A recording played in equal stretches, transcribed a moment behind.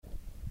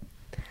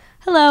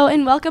Hello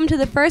and welcome to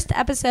the first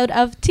episode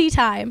of Tea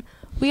Time.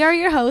 We are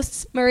your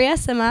hosts, Maria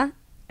Sima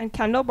and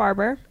Kendall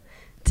Barber.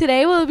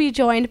 Today we'll be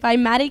joined by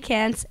Maddie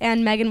Kantz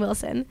and Megan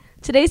Wilson.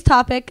 Today's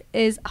topic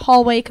is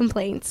hallway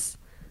complaints.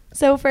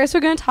 So first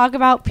we're going to talk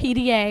about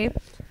PDA.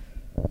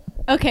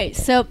 Okay,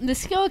 so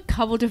this can go a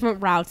couple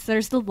different routes.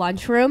 There's the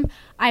lunchroom.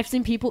 I've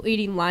seen people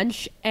eating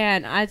lunch,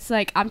 and it's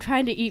like, I'm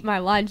trying to eat my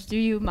lunch. Do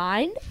you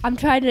mind? I'm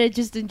trying to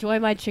just enjoy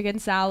my chicken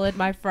salad,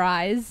 my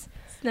fries.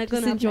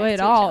 Just enjoy it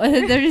all.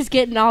 They're just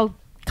getting all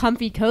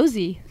comfy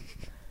cozy.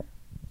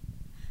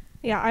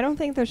 Yeah, I don't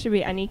think there should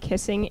be any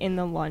kissing in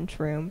the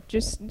lunchroom,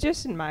 just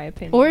in my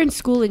opinion. Or in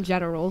school in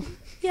general.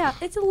 Yeah,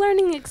 it's a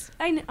learning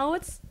I know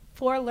it's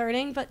for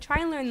learning, but try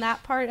and learn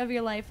that part of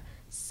your life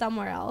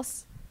somewhere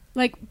else.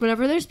 Like,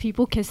 whenever there's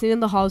people kissing in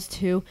the halls,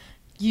 too,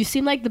 you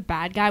seem like the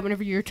bad guy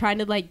whenever you're trying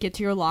to, like, get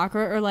to your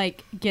locker or,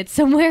 like, get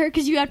somewhere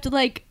because you have to,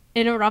 like,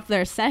 interrupt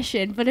their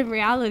session. But in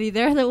reality,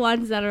 they're the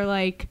ones that are,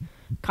 like,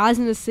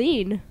 causing the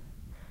scene.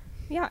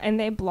 Yeah, and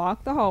they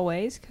block the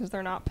hallways because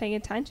they're not paying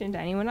attention to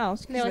anyone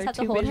else. They always have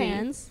to hold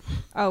hands.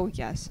 Oh,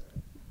 yes.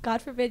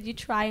 God forbid you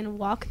try and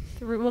walk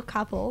through a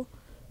couple.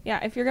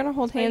 Yeah, if you're going to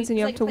hold hands and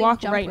you have to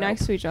walk right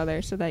next to each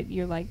other so that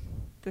you're, like,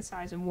 the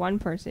size of one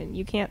person.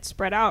 You can't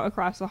spread out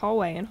across the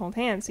hallway and hold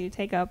hands, so you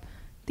take up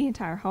the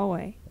entire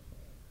hallway.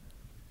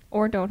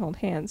 Or don't hold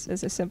hands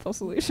is a simple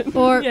solution.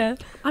 Or, yeah.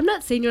 I'm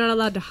not saying you're not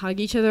allowed to hug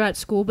each other at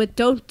school, but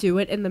don't do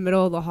it in the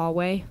middle of the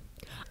hallway.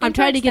 I'm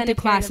trying to get to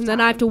class, and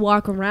then I have to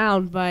walk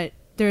around, but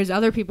there's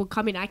other people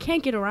coming. I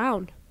can't get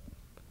around.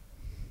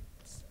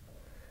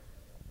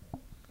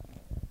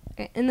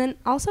 And then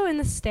also in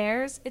the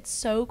stairs, it's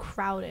so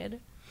crowded.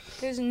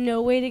 There's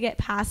no way to get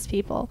past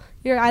people.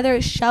 You're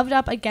either shoved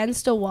up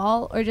against a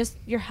wall or just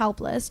you're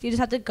helpless. You just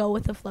have to go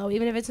with the flow,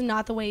 even if it's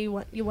not the way you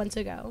want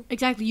to go.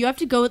 Exactly. You have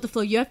to go with the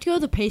flow. You have to go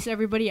the pace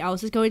everybody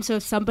else is going. So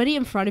if somebody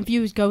in front of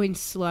you is going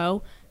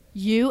slow,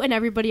 you and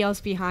everybody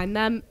else behind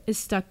them is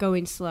stuck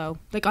going slow.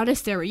 Like on a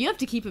stairway, you have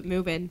to keep it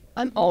moving.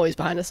 I'm always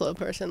behind a slow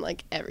person,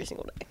 like every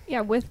single day.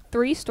 Yeah, with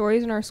 3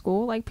 stories in our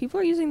school, like people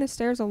are using the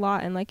stairs a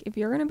lot. And like if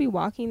you're going to be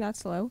walking that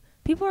slow,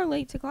 people are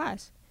late to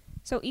class.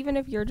 So even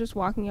if you're just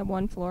walking up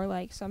one floor,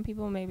 like some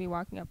people may be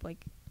walking up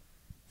like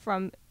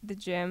from the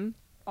gym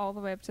all the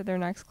way up to their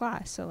next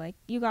class. So like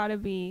you got to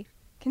be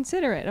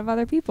considerate of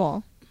other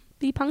people.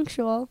 Be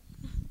punctual.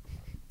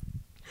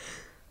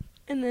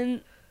 And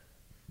then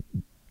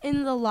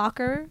in the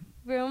locker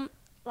room,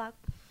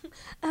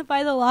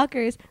 by the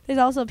lockers, there's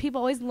also people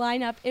always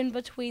line up in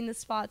between the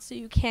spots so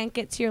you can't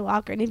get to your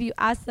locker. And if you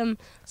ask them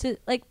to,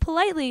 like,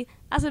 politely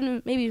ask them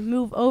to maybe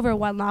move over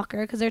one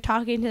locker because they're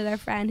talking to their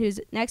friend who's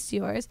next to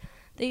yours,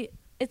 I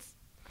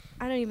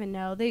don't even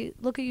know. They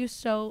look at you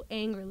so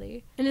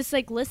angrily. And it's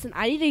like, listen,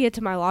 I need to get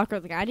to my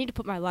locker. Like, I need to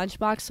put my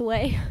lunchbox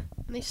away.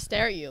 And they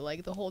stare at you,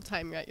 like, the whole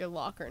time you're at your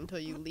locker until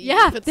you leave.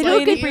 Yeah, they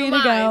don't wait for you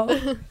to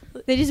go.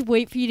 They just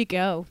wait for you to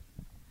go.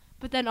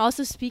 But then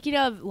also, speaking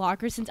of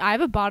lockers, since I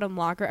have a bottom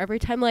locker, every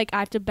time, like, I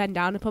have to bend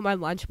down to put my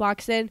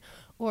lunchbox in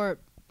or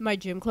my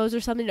gym clothes or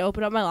something to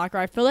open up my locker,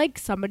 I feel like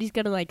somebody's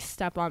going to, like,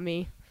 step on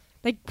me.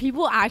 Like,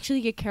 people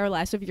actually get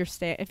careless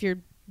if you're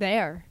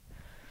there.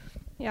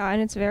 Yeah,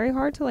 and it's very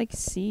hard to, like,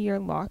 see your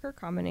locker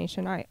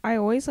combination. I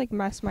always, like,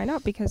 mess mine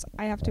up because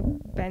I have to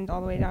bend all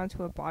the way down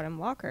to a bottom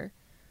locker.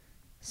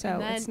 So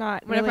it's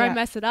not whenever really I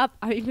mess it up,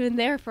 I'm even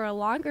there for a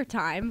longer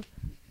time.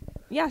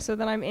 Yeah, so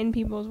then I'm in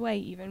people's way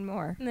even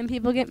more. And then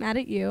people get mad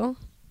at you.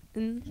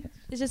 And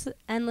it's just an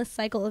endless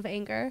cycle of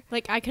anger.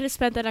 Like, I could have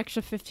spent that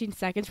extra 15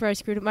 seconds where I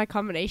screwed up my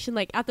combination,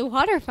 like, at the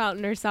water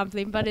fountain or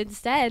something. But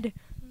instead,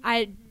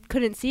 I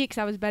couldn't see it because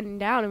I was bending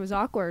down. It was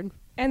awkward.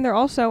 And they're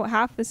also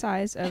half the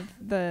size of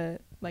the,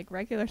 like,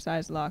 regular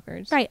size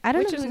lockers. Right. I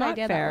don't know whose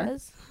idea that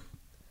was.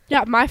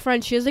 Yeah, my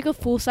friend, she has, like, a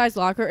full-size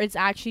locker. It's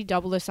actually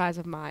double the size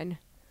of mine.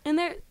 And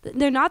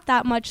they're not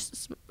that much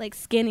like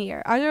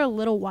skinnier. They're a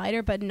little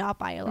wider, but not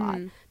by a lot.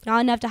 Not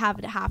enough to have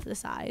it half the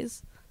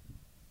size.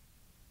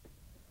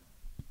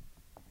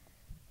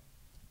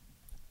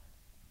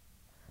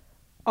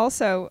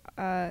 Also,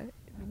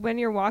 when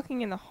you're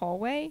walking in the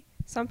hallway,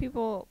 some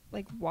people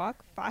like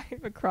walk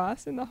 5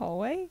 across in the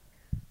hallway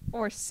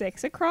or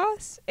 6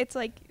 across. It's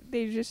like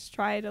they just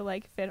try to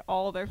like fit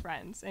all their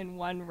friends in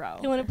one row.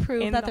 They want to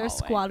prove that they're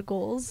hallway. squad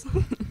goals.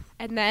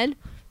 And then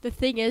the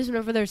thing is,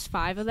 whenever there's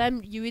 5 of them,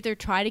 you either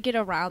try to get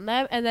around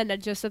them, and then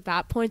just at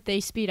that point,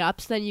 they speed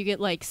up, so then you get,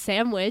 like,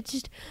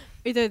 sandwiched.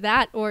 Either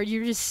that, or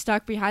you're just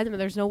stuck behind them,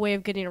 and there's no way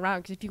of getting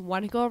around. Because if you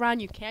want to go around,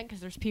 you can't, because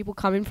there's people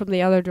coming from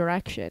the other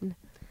direction.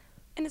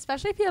 And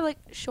especially if you have, like,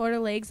 shorter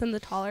legs than the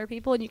taller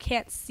people, and you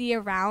can't see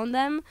around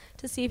them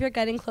to see if you're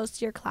getting close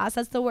to your class,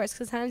 that's the worst.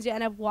 Because sometimes you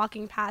end up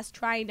walking past,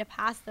 trying to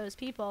pass those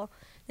people.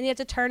 Then you have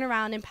to turn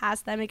around and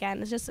pass them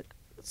again. It's just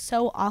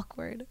so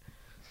awkward.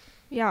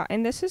 Yeah,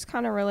 and this is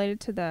kind of related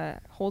to the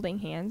holding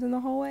hands in the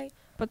hallway,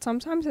 but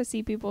sometimes I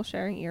see people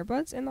sharing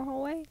earbuds in the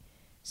hallway.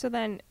 So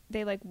then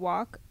they like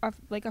walk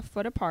like a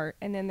foot apart,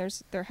 and then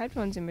there's their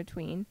headphones in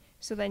between,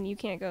 so then you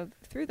can't go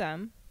through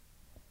them.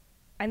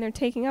 And they're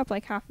taking up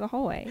like half the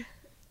hallway.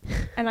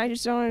 And I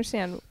just don't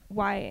understand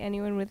why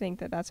anyone would think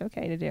that that's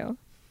okay to do.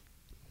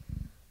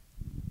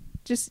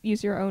 just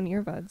use your own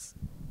earbuds.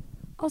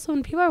 Also,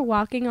 when people are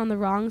walking on the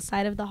wrong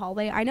side of the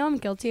hallway, I know I'm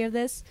guilty of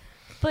this,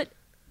 but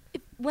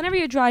whenever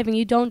you're driving,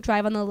 you don't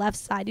drive on the left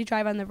side, you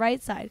drive on the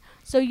right side.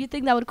 So you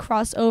think that would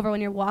cross over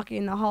when you're walking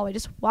in the hallway.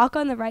 Just walk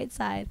on the right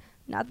side,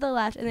 not the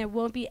left, and there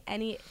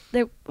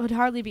would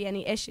hardly be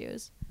any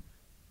issues.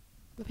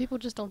 But people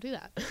just don't do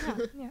that.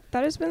 Yeah,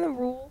 that has been the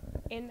rule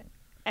in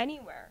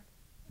anywhere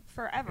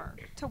forever,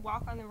 to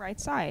walk on the right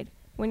side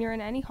when you're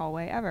in any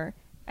hallway ever.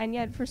 And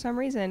yet, for some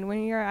reason,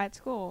 when you're at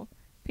school,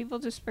 people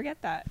just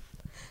forget that.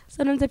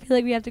 Sometimes I feel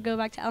like we have to go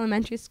back to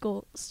elementary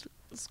school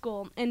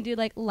and do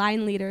like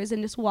line leaders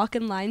and just walk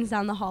in lines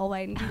down the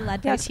hallway and be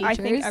led by Yes, teachers.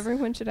 I think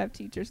everyone should have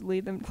teachers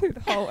lead them through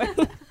the hallway.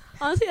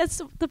 Honestly,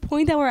 that's the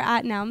point that we're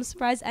at now. I'm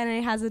surprised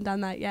NA hasn't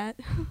done that yet.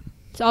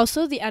 It's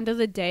also the end of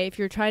the day. If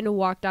you're trying to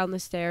walk down the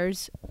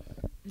stairs,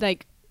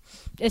 like,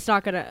 it's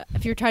not gonna.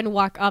 If you're trying to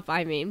walk up,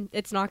 I mean,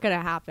 it's not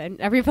gonna happen.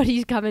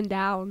 Everybody's coming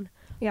down.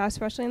 Yeah,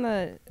 especially in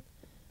the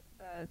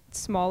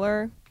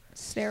smaller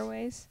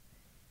stairways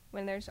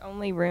when there's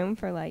only room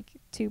for like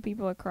 2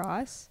 people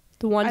across.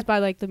 The ones by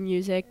like the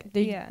music.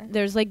 Yeah.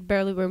 There's like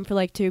barely room for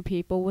like 2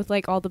 people with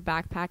like all the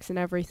backpacks and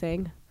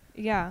everything.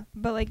 Yeah,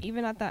 but like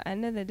even at the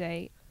end of the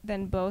day,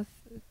 then both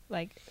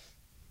like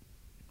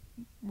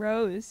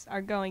rows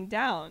are going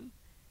down.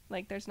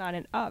 Like there's not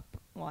an up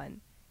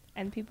one.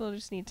 And people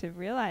just need to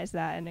realize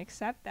that and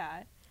accept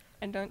that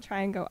and don't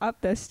try and go up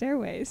those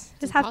stairways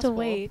Just have to impossible.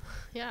 wait.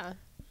 Yeah.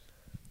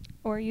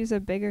 or use a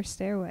bigger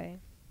stairway.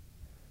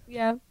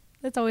 Yeah,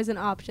 that's always an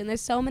option.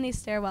 There's so many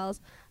stairwells.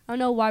 I don't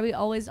know why we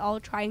always all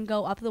try and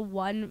go up the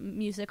one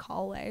music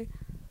hallway.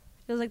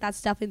 Feels like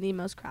that's definitely the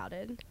most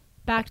crowded.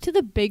 Back to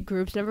the big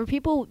groups. Whenever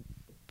people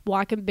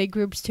walk in big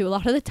groups too, a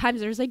lot of the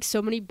times there's like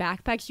so many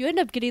backpacks. You end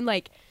up getting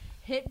like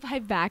hit by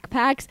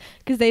backpacks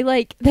because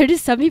they're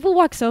just, some people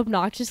walk so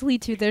obnoxiously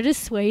too. They're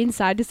just swaying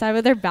side to side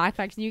with their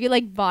backpacks, and you get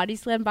like body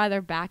slammed by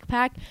their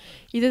backpack.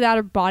 Either that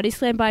or body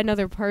slammed by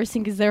another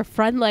person because their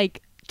friend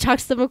like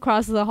chucks them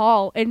across the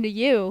hall into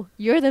you.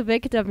 You're the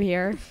victim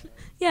here.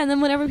 Yeah, and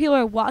then whenever people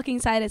are walking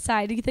side to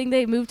side, you think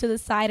they move to the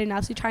side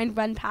enough, so you try and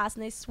run past,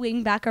 and they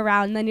swing back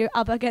around, and then you're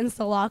up against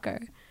the locker.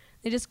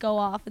 They just go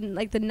off, and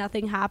like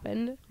nothing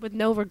happened. With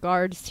no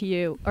regards to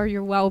you or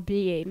your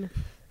well-being.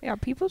 Yeah,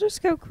 people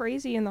just go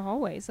crazy in the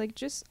hallways. Like,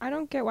 I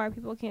don't get why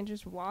people can't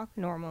just walk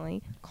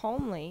normally,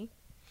 calmly,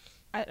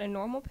 at a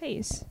normal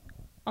pace,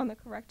 on the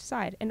correct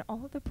side, and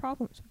all of the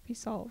problems would be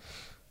solved.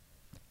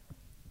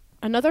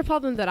 Another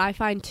problem that I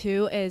find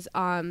too is,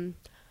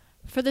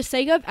 for the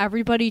sake of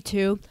everybody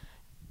too,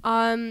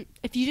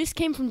 if you just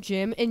came from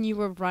gym and you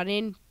were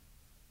running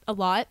a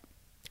lot,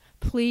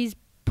 please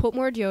put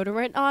more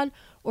deodorant on,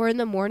 or in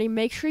the morning,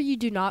 make sure you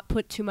do not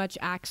put too much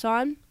Axe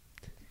on.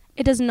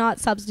 It does not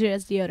substitute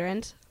as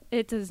deodorant.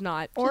 It does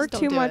not. Or Just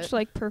don't too do much, it.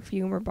 like,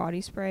 perfume or body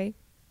spray.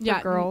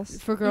 Yeah, girls.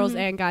 For girls Mhm.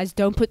 and guys,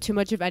 don't put too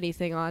much of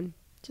anything on.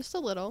 Just a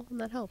little, and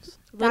that helps.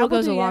 A little That will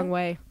goes a do, long yeah.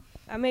 way.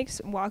 That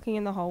makes walking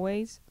in the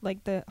hallways,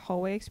 like the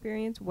hallway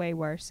experience, way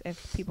worse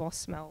if people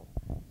smell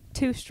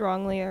too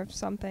strongly or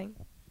something,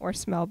 or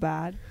smell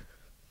bad.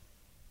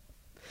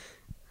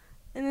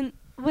 And then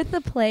with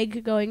the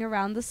plague going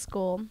around the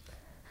school,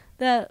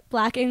 the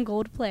black and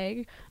gold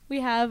plague,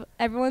 we have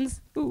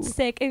everyone's Ooh.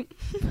 sick and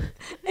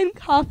and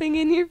coughing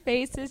in your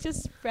face. It's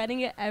just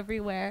spreading it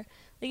everywhere.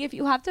 Like if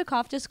you have to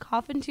cough, just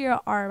cough into your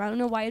arm. I don't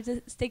know why you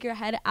have to stick your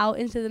head out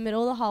into the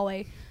middle of the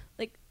hallway.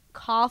 Like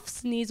cough,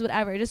 sneeze,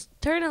 whatever. Just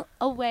turn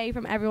away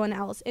from everyone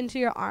else into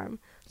your arm.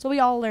 So we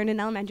all learned in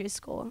elementary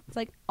school. It's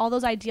like all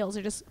those ideals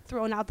are just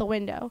thrown out the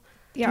window.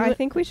 Yeah, Do I it-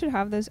 think we should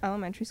have those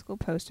elementary school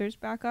posters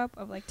back up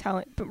of like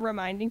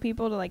reminding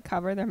people to like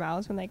cover their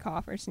mouths when they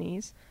cough or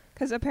sneeze,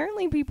 because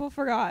apparently people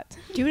forgot.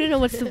 Do you want to know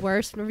what's the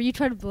worst? Whenever you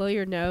try to blow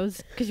your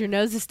nose because your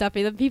nose is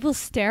stuffy, then people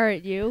stare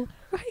at you.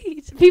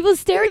 Right. People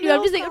stare at Your you.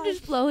 I'm just like, nose I'm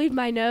just blowing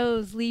my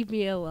nose. Leave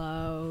me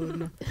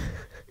alone.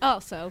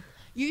 Also,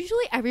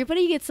 usually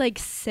everybody gets like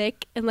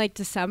sick in like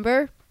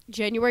December,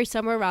 January,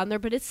 somewhere around there,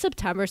 but it's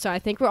September, so I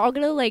think we're all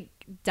gonna like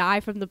die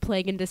from the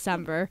plague in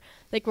December.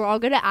 Like we're all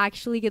gonna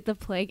actually get the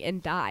plague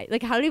and die.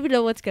 Like I don't even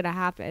know what's gonna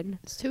happen.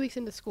 It's 2 weeks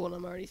into school, and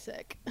I'm already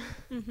sick.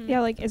 Mhm. Yeah,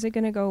 like, is it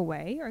going to go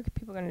away, or are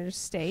people going to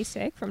just stay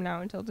sick from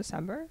now until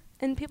December?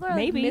 And people are like,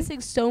 Maybe.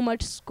 missing so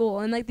much school,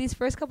 and like these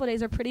first couple of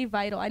days are pretty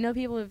vital. I know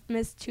people have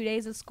missed 2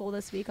 days of school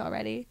this week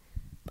already.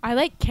 I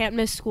like can't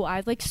miss school. I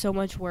have like so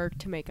much work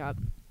to make up.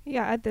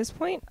 Yeah, at this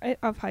point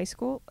of high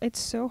school, it's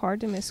so hard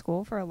to miss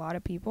school for a lot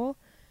of people.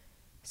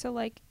 So,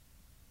 like,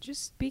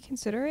 just be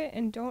considerate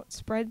and don't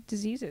spread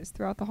diseases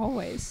throughout the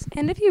hallways.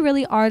 And if you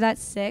really are that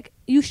sick,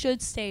 you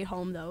should stay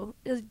home though.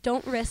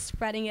 Don't risk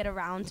spreading it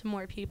around to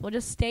more people.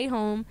 Just stay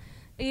home,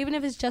 even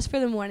if it's just for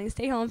the morning.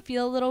 Stay home,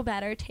 feel a little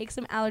better, take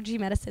some allergy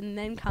medicine, and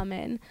then come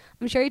in.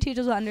 I'm sure your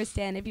teachers will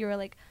understand if you were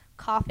like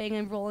coughing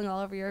and rolling all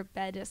over your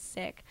bed just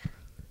sick.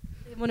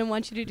 They wouldn't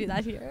want you to do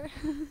that here.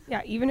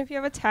 Yeah, even if you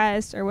have a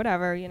test or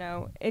whatever, you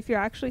know, if you're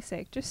actually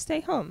sick, just stay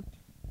home.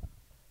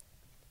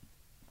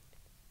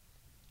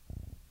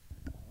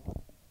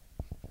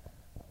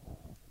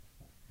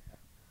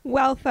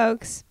 Well,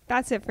 folks,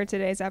 that's it for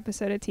today's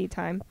episode of Tea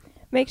Time.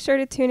 Make sure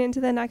to tune into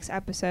the next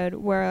episode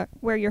where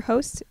your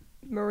hosts,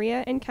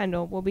 Maria and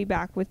Kendall, will be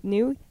back with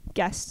new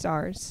guest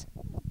stars.